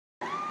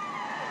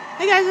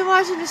Hey guys, I'm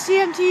watching the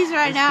CMTs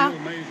right now.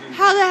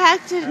 How the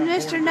heck did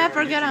Mr.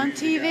 Knepper get on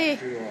TV?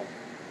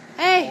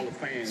 Hey,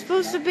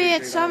 supposed to be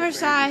at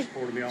Summerside.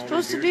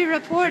 Supposed to be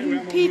reporting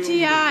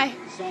PTI.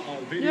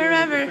 You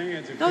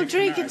remember, no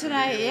drinking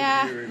tonight,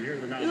 yeah.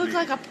 You look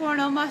like a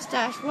porno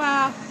mustache,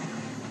 wow.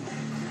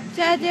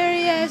 Dad, there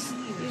he is.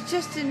 He was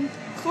just in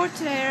court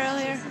today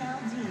earlier.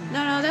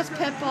 No, that's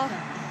Pitbull.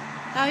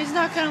 No, he's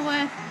not gonna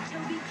win.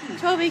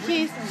 Toby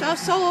Keith,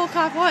 Solo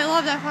Cop. Oh, I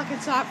love that fucking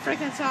song,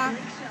 freaking song.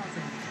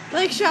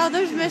 Blake Sheldon,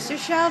 there's Mr.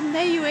 Sheldon.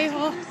 Hey, you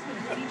a-hole.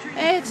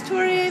 Hey, it's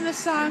Tori Amos'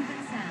 song.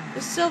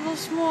 The Civil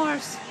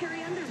S'mores.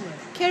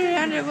 Carrie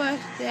Underwood,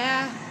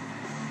 yeah.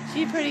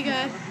 She pretty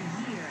good.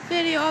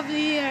 Video of the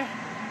year.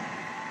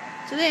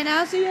 So they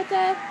announced it yet,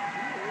 Dad?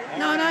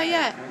 No, not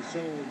yet.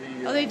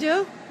 Oh, they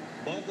do?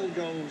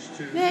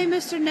 Hey,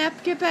 Mr.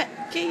 Knepp, get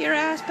your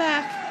ass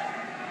back.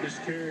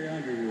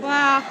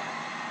 Wow.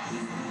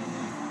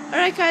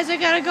 Alright, guys, I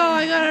gotta go.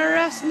 I gotta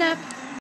arrest Knepp.